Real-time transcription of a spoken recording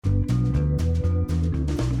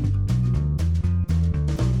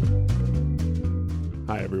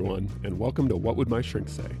Hi, everyone, and welcome to What Would My Shrink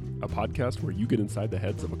Say, a podcast where you get inside the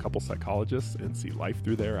heads of a couple psychologists and see life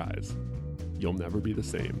through their eyes. You'll never be the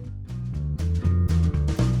same.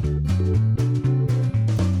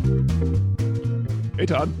 Hey,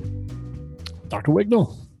 Todd. Dr.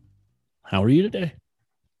 Wignall, how are you today?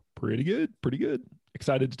 Pretty good, pretty good.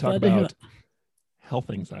 Excited to talk about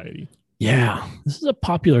health anxiety. Yeah, this is a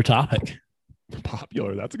popular topic.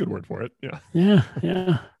 Popular, that's a good word for it. Yeah.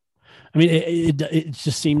 Yeah. I mean, it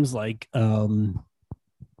just seems like I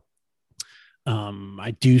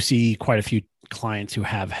do see quite a few clients who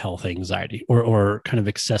have health anxiety or kind of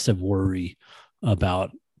excessive worry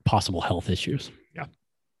about possible health issues.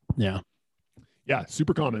 Yeah,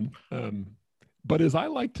 super common. But as I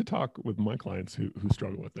like to talk with my clients who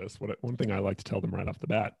struggle with this, one thing I like to tell them right off the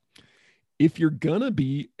bat, if you're gonna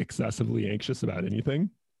be excessively anxious about anything,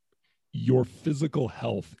 your physical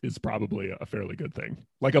health is probably a fairly good thing.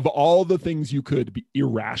 Like, of all the things you could be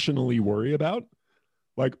irrationally worry about,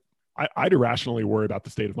 like I'd irrationally worry about the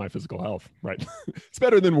state of my physical health, right? It's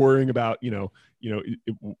better than worrying about,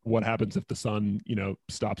 what happens if the sun,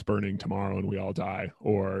 stops burning tomorrow and we all die,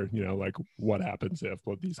 or, like what happens if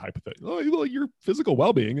these hypothetical, your physical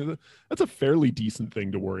well-being, that's a fairly decent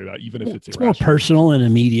thing to worry about, even if it's irrational. More personal and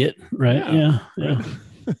immediate, right? Yeah. Right?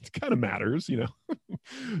 It kind of matters,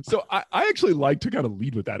 So I actually like to kind of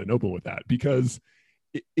lead with that and open with that, because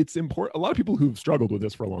it's important. A lot of people who've struggled with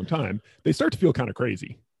this for a long time, they start to feel kind of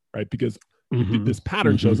crazy, right? Because this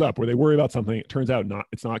pattern shows up where they worry about something. It turns out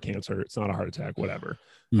it's not cancer. It's not a heart attack, whatever.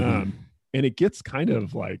 And it gets kind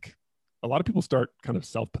of like, a lot of people start kind of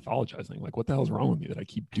self-pathologizing. Like, what the hell is wrong with me that I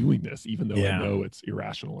keep doing this, even though I know it's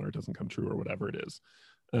irrational or it doesn't come true or whatever it is.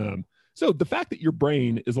 So the fact that your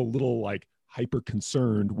brain is a little like hyper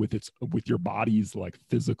concerned with your body's like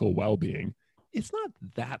physical well-being, it's not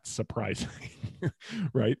that surprising,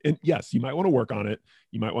 right? And yes, you might want to work on it.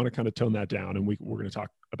 You might want to kind of tone that down, and we're going to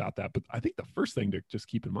talk about that. But I think the first thing to just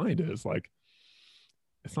keep in mind is, like,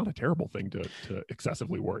 it's not a terrible thing to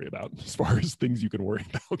excessively worry about as far as things you can worry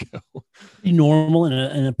about go. Normal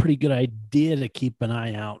and a pretty good idea to keep an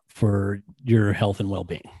eye out for your health and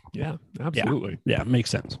well-being. Yeah, absolutely. Yeah, makes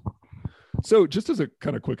sense. So just as a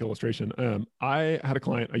kind of quick illustration, I had a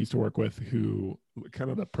client I used to work with who, kind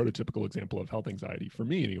of the prototypical example of health anxiety for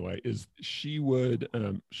me anyway, is she worried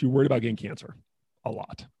about getting cancer a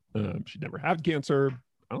lot. She'd never had cancer.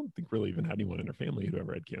 I don't think really even had anyone in her family who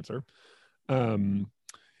ever had cancer.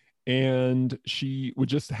 And she would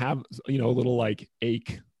just have, a little like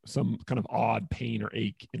ache, some kind of odd pain or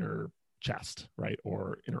ache in her chest, right?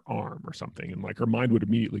 Or in her arm or something. And like her mind would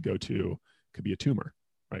immediately go to, could be a tumor,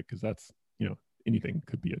 right? Because that's, anything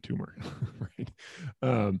could be a tumor, right?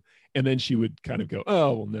 And then she would kind of go,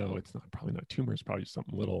 oh, well, no, it's not, probably not a tumor. It's probably just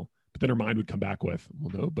something little. But then her mind would come back with,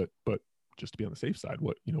 well, no, but just to be on the safe side,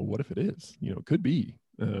 what if it is? It could be.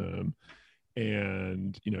 And,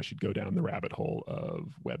 she'd go down the rabbit hole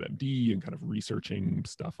of WebMD and kind of researching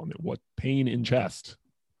stuff on what pain in chest.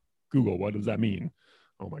 Google, what does that mean?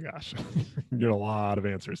 Oh my gosh, you get a lot of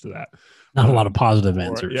answers to that. Not a lot of positive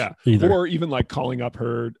answers. Yeah. Either. Or even like calling up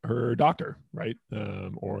her doctor, right?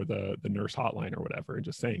 Or the nurse hotline or whatever, and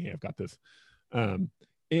just saying, hey, I've got this.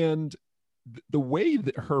 And the way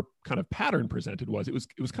that her kind of pattern presented was, it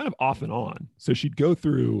was kind of off and on. So she'd go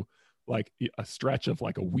through like a stretch of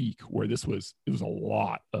like a week where it was a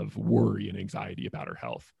lot of worry and anxiety about her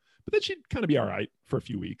health, but then she'd kind of be all right for a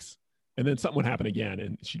few weeks. And then something would happen again,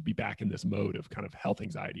 and she'd be back in this mode of kind of health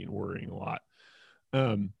anxiety and worrying a lot.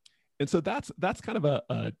 And so that's kind of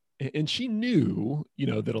and she knew,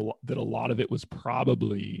 that a lot of it was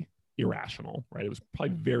probably irrational, right? It was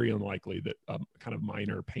probably very unlikely that kind of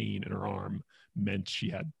minor pain in her arm meant she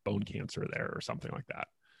had bone cancer there or something like that.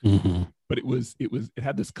 But it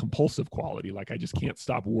had this compulsive quality. Like, I just can't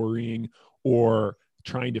stop worrying or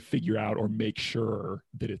trying to figure out or make sure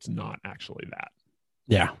that it's not actually that.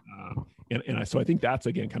 Yeah. So I think that's,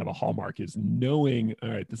 again, kind of a hallmark, is knowing, all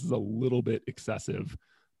right, this is a little bit excessive,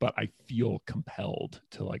 but I feel compelled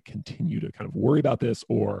to like continue to kind of worry about this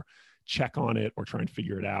or check on it or try and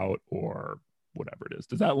figure it out or whatever it is.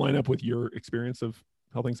 Does that line up with your experience of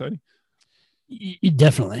health anxiety?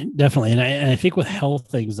 Definitely. And I think with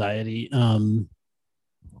health anxiety, you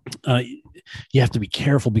have to be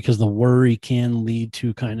careful, because the worry can lead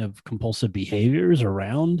to kind of compulsive behaviors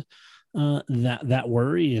around that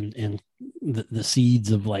worry, and the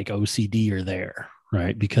seeds of like OCD are there,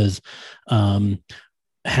 right? Because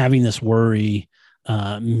having this worry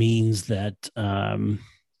means that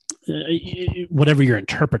whatever your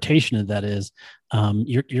interpretation of that is,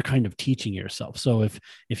 you're kind of teaching yourself. So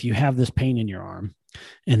if you have this pain in your arm,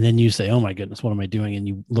 and then you say, "Oh my goodness, what am I doing?" and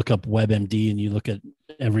you look up WebMD and you look at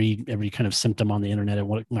every kind of symptom on the internet and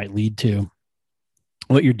what it might lead to,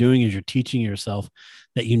 what you're doing is you're teaching yourself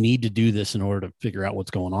that you need to do this in order to figure out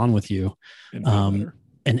what's going on with you,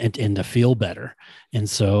 and to feel better. And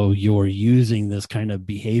so you're using this kind of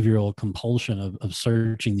behavioral compulsion of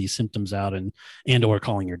searching these symptoms out and or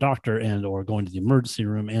calling your doctor and or going to the emergency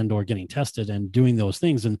room and or getting tested and doing those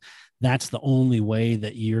things. And that's the only way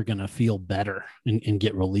that you're going to feel better and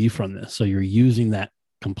get relief from this. So you're using that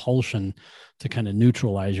compulsion to kind of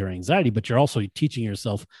neutralize your anxiety, but you're also teaching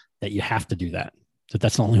yourself that you have to do that.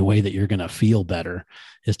 That's the only way that you're going to feel better,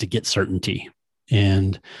 is to get certainty.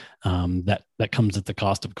 And that comes at the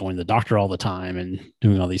cost of going to the doctor all the time and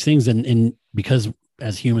doing all these things. And because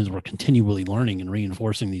as humans, we're continually learning and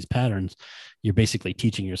reinforcing these patterns, you're basically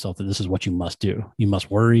teaching yourself that this is what you must do. You must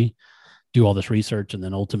worry, do all this research, and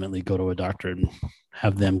then ultimately go to a doctor and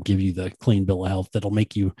have them give you the clean bill of health that'll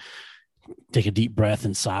make you take a deep breath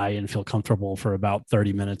and sigh and feel comfortable for about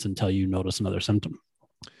 30 minutes until you notice another symptom.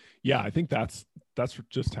 Yeah, I think that's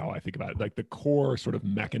just how I think about it. Like the core sort of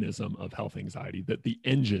mechanism of health anxiety, that the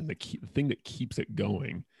engine, the thing that keeps it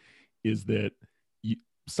going, is that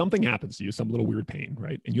something happens to you, some little weird pain,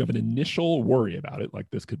 right? And you have an initial worry about it, like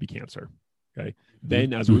this could be cancer. Okay.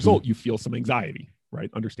 Then as a result, you feel some anxiety,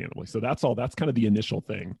 right? Understandably. So that's kind of the initial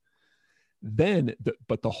thing. Then,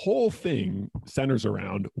 but the whole thing centers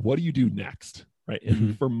around, what do you do next? Right.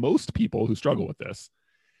 And for most people who struggle with this,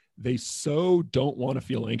 they so don't want to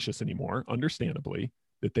feel anxious anymore, understandably,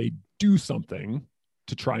 that they do something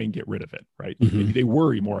to try and get rid of it, right? Maybe they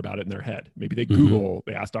worry more about it in their head. Maybe they Google,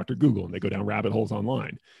 they ask Dr. Google, and they go down rabbit holes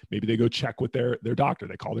online. Maybe they go check with their doctor,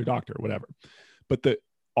 they call their doctor, whatever. But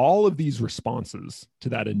all of these responses to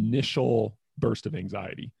that initial burst of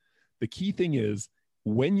anxiety, the key thing is,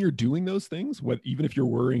 when you're doing those things, even if you're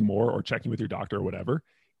worrying more or checking with your doctor or whatever,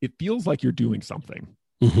 it feels like you're doing something.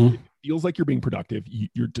 It feels like you're being productive.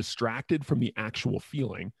 You're distracted from the actual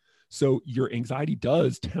feeling. So your anxiety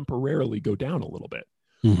does temporarily go down a little bit,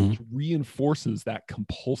 which reinforces that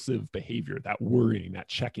compulsive behavior, that worrying, that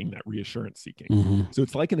checking, that reassurance seeking. So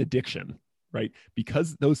it's like an addiction, right?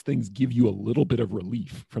 Because those things give you a little bit of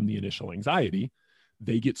relief from the initial anxiety,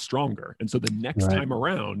 they get stronger. And so the next time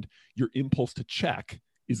around, your impulse to check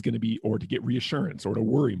is going to be, or to get reassurance or to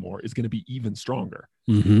worry more, is going to be even stronger.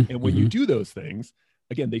 And when you do those things,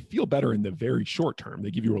 again, they feel better in the very short term.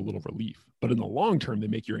 They give you a little relief, but in the long term, they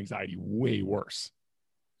make your anxiety way worse.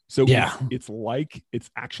 So it's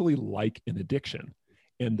actually like an addiction.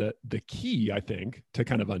 And the key, I think, to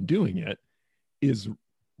kind of undoing it is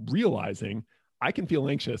realizing I can feel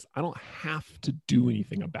anxious. I don't have to do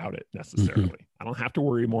anything about it necessarily. I don't have to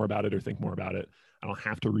worry more about it or think more about it. I don't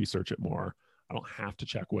have to research it more. I don't have to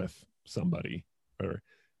check with somebody. Or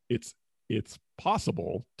it's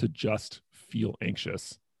possible to just feel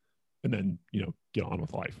anxious and then, get on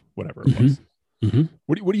with life, whatever it was.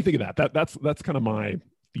 What do you think of that? That's kind of my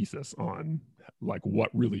thesis on like what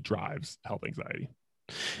really drives health anxiety.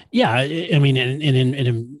 Yeah. I mean, and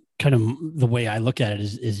in kind of the way I look at it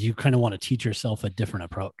is you kind of want to teach yourself a different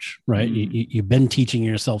approach, right? You've been teaching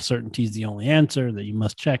yourself certainty is the only answer, that you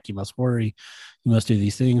must check, you must worry, you must do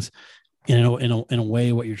these things. And in a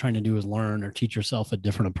way, what you're trying to do is learn or teach yourself a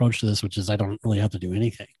different approach to this, which is I don't really have to do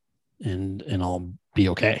anything and I'll be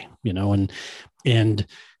okay, and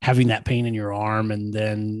having that pain in your arm and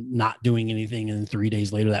then not doing anything. And 3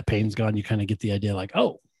 days later, that pain's gone. You kind of get the idea like,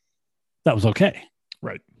 oh, that was okay.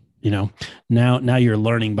 Right. Now you're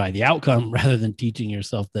learning by the outcome rather than teaching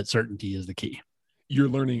yourself that certainty is the key. You're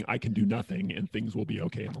learning I can do nothing and things will be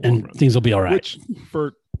okay in the long run. Things will be all right. Which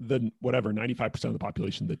for the 95% of the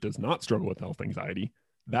population that does not struggle with health anxiety,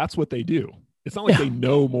 that's what they do. It's not like they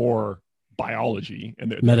know more biology and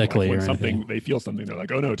they're medically like, or something they feel something, they're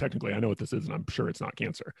like, oh no, technically I know what this is and I'm sure it's not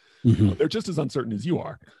cancer. They're just as uncertain as you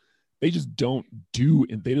are. They just don't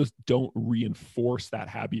reinforce that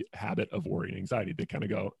habit of worry and anxiety. They kind of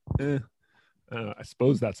go, I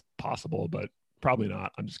suppose that's possible, but probably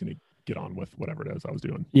not. I'm just going to get on with whatever it is I was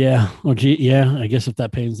doing. Yeah. Well, yeah. I guess if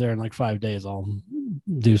that pain's there in like 5 days, I'll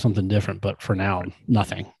do something different. But for now,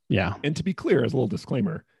 nothing. Yeah. And to be clear, as a little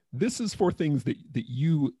disclaimer, this is for things that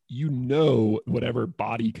whatever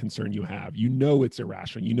body concern you have, it's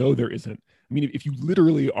irrational. There isn't. I mean, if you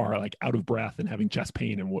literally are like out of breath and having chest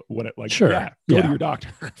pain and go to your doctor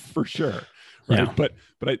for sure. Right. Yeah.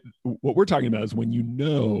 But what we're talking about is when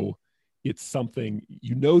it's something,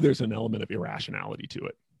 there's an element of irrationality to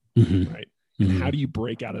it. Right. And how do you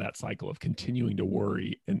break out of that cycle of continuing to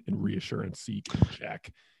worry and reassurance seek and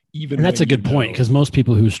check even And that's when a good point, know, because most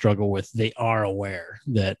people who struggle with, they are aware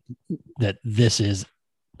that this is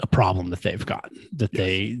a problem that they've got, that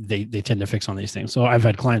yes, they tend to fix on these things. So I've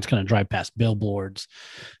had clients kind of drive past billboards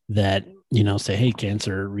that, you know, say, hey,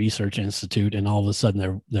 Cancer Research Institute, and all of a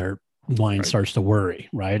sudden their mind right, starts to worry,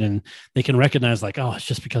 right? And they can recognize, like, oh, it's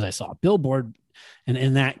just because I saw a billboard. And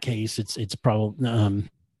in that case, it's probably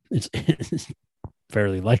it's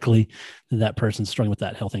fairly likely that person's struggling with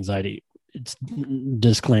that health anxiety. It's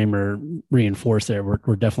disclaimer reinforced there.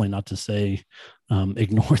 We're definitely not to say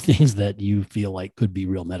ignore things that you feel like could be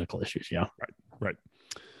real medical issues. Yeah. right.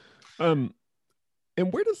 And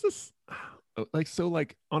where does this,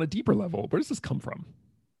 like on a deeper level, where does this come from?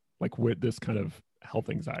 Like with this kind of health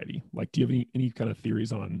anxiety, like, do you have any kind of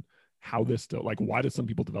theories on how this still, like, why do some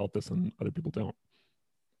people develop this and other people don't?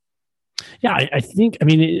 Yeah, I think.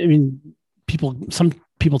 Some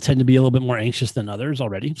people tend to be a little bit more anxious than others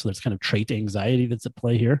already, so there's kind of trait anxiety that's at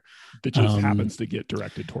play here. That just happens to get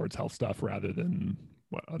directed towards health stuff rather than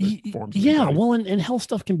what other forms of Yeah, anxiety? well, and health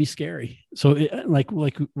stuff can be scary. So, like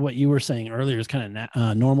what you were saying earlier is kind of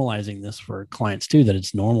normalizing this for clients too. That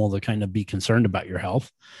it's normal to kind of be concerned about your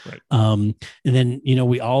health. Right. And then, you know,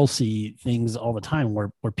 we all see things all the time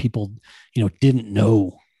where people, you know, didn't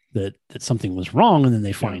know that something was wrong, and then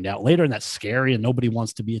they find out later, and that's scary. And nobody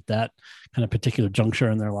wants to be at that kind of particular juncture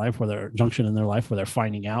in their life where they're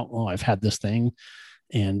finding out, oh, I've had this thing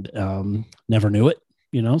and never knew it.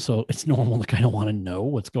 You know, so it's normal to kind of want to know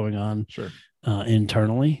what's going on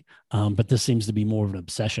internally. But this seems to be more of an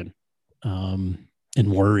obsession and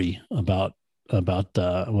worry about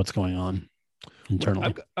what's going on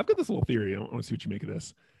internally. I've got this little theory. I want to see what you make of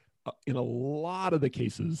this. In a lot of the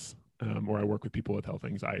cases where I work with people with health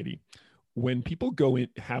anxiety, when people go in,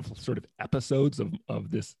 have sort of episodes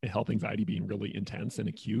of this health anxiety being really intense and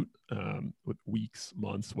acute, with weeks,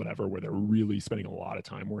 months, whatever, where they're really spending a lot of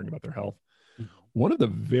time worrying about their health. One of the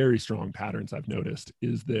very strong patterns I've noticed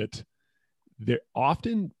is that they're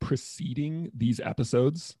often preceding these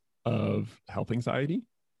episodes of health anxiety,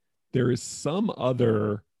 there is some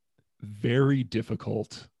other very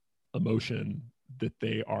difficult emotion that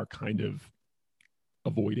they are kind of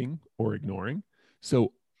avoiding or ignoring.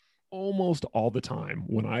 So almost all the time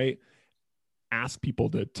when I ask people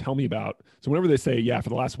to tell me about, so whenever they say, yeah, for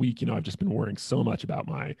the last week, you know, I've just been worrying so much about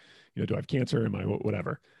my, you know, do I have cancer? Am I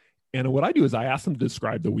whatever? And what I do is I ask them to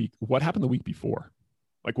describe the week, what happened the week before?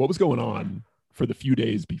 Like, what was going on for the few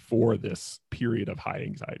days before this period of high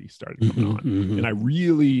anxiety started coming on? And I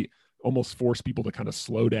really almost force people to kind of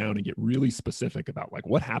slow down and get really specific about, like,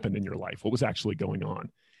 what happened in your life? What was actually going on?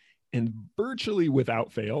 And virtually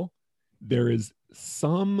without fail, there is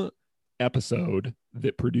some episode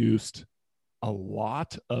that produced a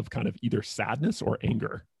lot of kind of either sadness or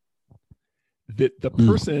anger that the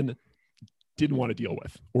person didn't want to deal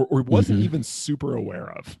with, or wasn't even super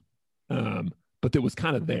aware of, but that was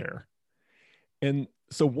kind of there. And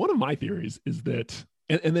so one of my theories is that,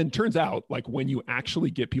 and then turns out, like, when you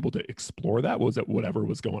actually get people to explore that, whatever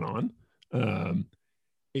was going on,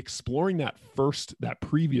 exploring that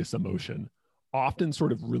previous emotion often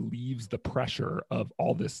sort of relieves the pressure of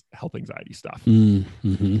all this health anxiety stuff.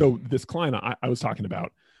 So this client I was talking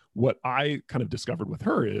about, what I kind of discovered with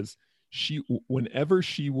her is whenever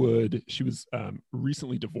she was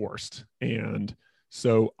recently divorced. And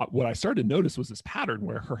so what I started to notice was this pattern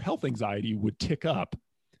where her health anxiety would tick up,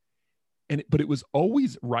 but it was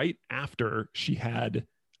always right after she had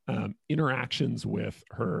interactions with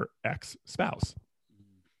her ex-spouse.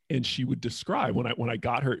 And she would describe, when I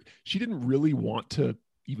got her, she didn't really want to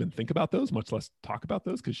even think about those, much less talk about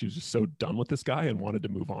those, because she was just so done with this guy and wanted to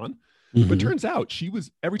move on. But turns out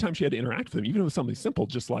every time she had to interact with him, even if it was something simple,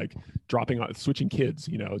 just like switching kids,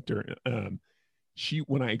 you know,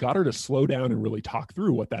 when I got her to slow down and really talk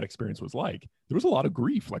through what that experience was like, there was a lot of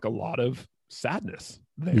grief, like a lot of sadness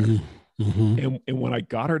there. And when I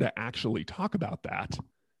got her to actually talk about that,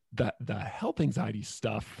 the health anxiety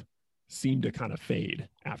stuff seemed to kind of fade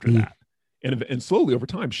after that. And slowly over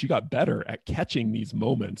time, she got better at catching these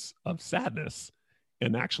moments of sadness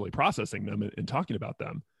and actually processing them and talking about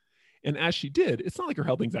them. And as she did, it's not like her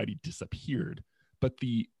health anxiety disappeared, but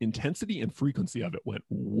the intensity and frequency of it went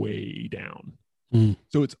way down.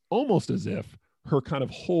 So it's almost as if her kind of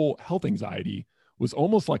whole health anxiety was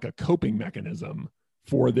almost like a coping mechanism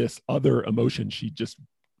for this other emotion she just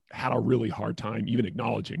had a really hard time even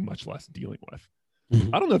acknowledging, much less dealing with.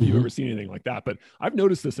 I don't know if you've ever seen anything like that, but I've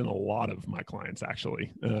noticed this in a lot of my clients,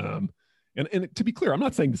 actually. And to be clear, I'm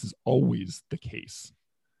not saying this is always the case,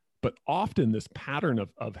 but often this pattern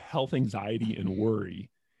of health anxiety and worry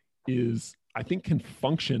I think can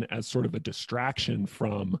function as sort of a distraction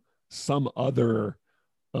from some other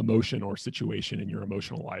emotion or situation in your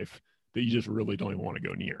emotional life that you just really don't even want to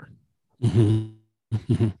go near. Mm-hmm.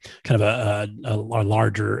 Mm-hmm. Kind of a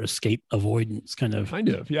larger escape avoidance kind of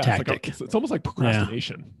yeah. tactic. It's almost like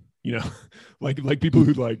procrastination, you know, like people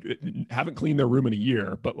who like haven't cleaned their room in a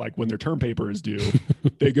year, but like when their term paper is due,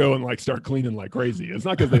 they go and like start cleaning like crazy. It's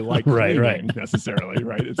not because they like cleaning necessarily,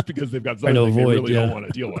 right? It's because they've got something they really don't want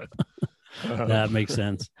to deal with. That makes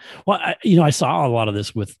sense. Well, I saw a lot of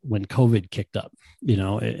this when COVID kicked up.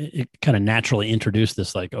 It kind of naturally introduced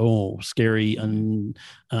this like, oh, scary, and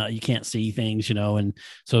you can't see things, and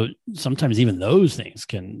so sometimes even those things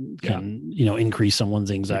can increase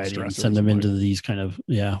someone's anxiety and send them into these kind of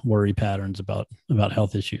worry patterns about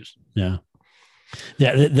health issues. Yeah.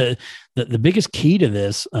 The biggest key to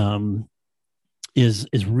this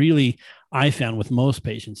is really, I found with most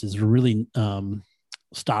patients, is really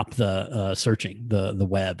stop the searching the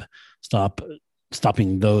web,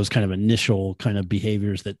 stopping those kind of initial kind of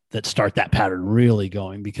behaviors that start that pattern really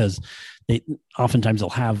going, because oftentimes they'll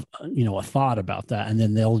have a thought about that, and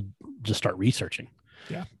then they'll just start researching.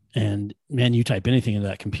 Yeah. And man, you type anything into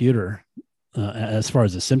that computer as far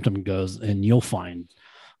as the symptom goes, and you'll find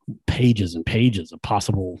pages and pages of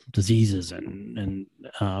possible diseases and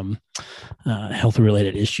health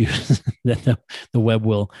related issues that the web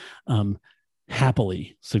will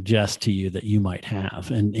happily suggest to you that you might have.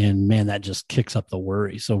 And man, that just kicks up the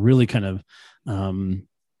worry. So really kind of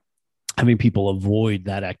having people avoid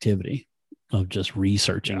that activity of just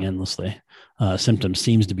researching endlessly symptoms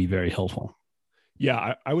seems to be very helpful.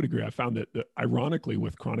 Yeah, I would agree. I found that ironically,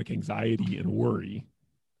 with chronic anxiety and worry,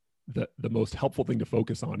 the most helpful thing to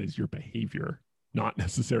focus on is your behavior, not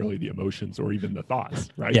necessarily the emotions or even the thoughts,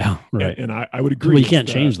 right? Yeah, right. And I would agree. Well, you can't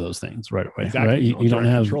change those things right away, exactly. Right? You don't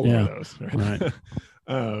have control over those, right?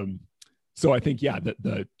 Right. So I think,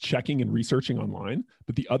 the checking and researching online,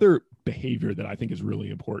 but the other behavior that I think is really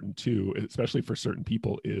important too, especially for certain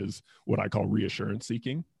people, is what I call reassurance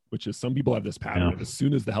seeking, which is some people have this pattern of as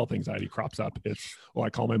soon as the health anxiety crops up, it's, I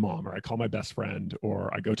call my mom, or I call my best friend,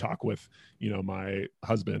 or I go talk with, my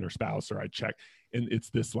husband or spouse, or I check. And it's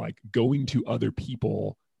this like going to other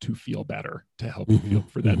people to feel better, to help you feel,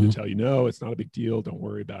 for them to tell you, no, it's not a big deal, don't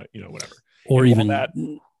worry about it, whatever. Or and even that,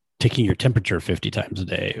 taking your temperature 50 times a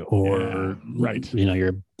day, or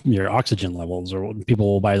your oxygen levels, or people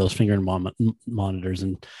will buy those finger monitors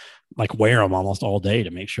and like wear them almost all day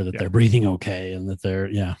to make sure that they're breathing okay and that they're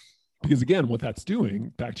because again, what that's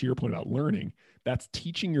doing, back to your point about learning, that's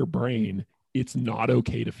teaching your brain it's not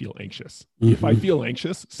okay to feel anxious. If I feel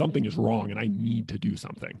anxious, something is wrong and I need to do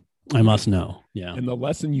something. I must know. Yeah. And the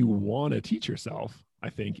lesson you want to teach yourself, I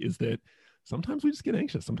think, is that sometimes we just get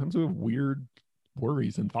anxious. Sometimes we have weird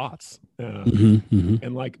worries and thoughts. And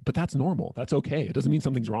but that's normal. That's okay. It doesn't mean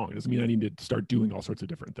something's wrong. It doesn't mean I need to start doing all sorts of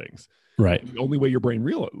different things. Right. And the only way your brain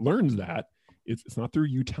learns that, it's not through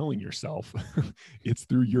you telling yourself, it's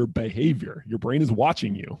through your behavior. Your brain is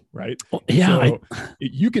watching you, right? Well, yeah. So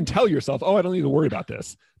you can tell yourself, I don't need to worry about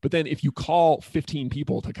this. But then if you call 15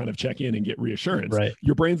 people to kind of check in and get reassurance,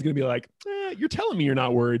 your brain's going to be like, you're telling me you're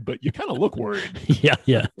not worried, but you kind of look worried. Yeah.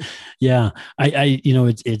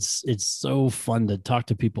 It's so fun to talk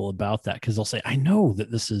to people about that, because they'll say, I know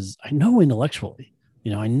intellectually,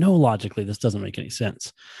 I know logically, this doesn't make any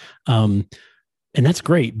sense. And that's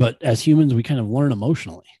great. But as humans, we kind of learn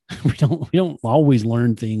emotionally. We don't always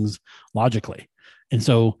learn things logically. And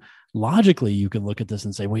so logically, you can look at this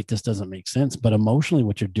and say, wait, this doesn't make sense. But emotionally,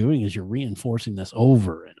 what you're doing is you're reinforcing this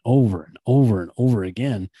over and over and over and over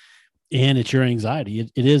again. And it's your anxiety.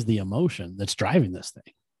 It is the emotion that's driving this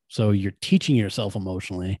thing. So you're teaching yourself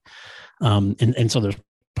emotionally. And so there's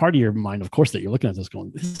part of your mind, of course, that you're looking at this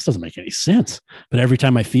going, this doesn't make any sense. But every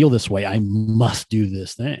time I feel this way, I must do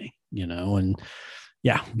this thing, and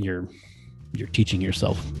you're teaching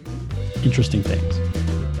yourself interesting things.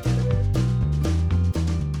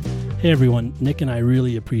 Hey everyone, Nick and I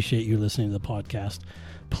really appreciate you listening to the podcast.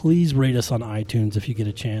 Please rate us on iTunes if you get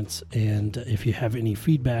a chance. And if you have any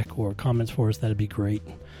feedback or comments for us, that'd be great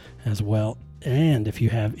as well. And if you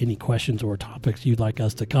have any questions or topics you'd like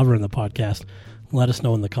us to cover in the podcast, let us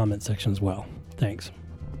know in the comment section as well. Thanks.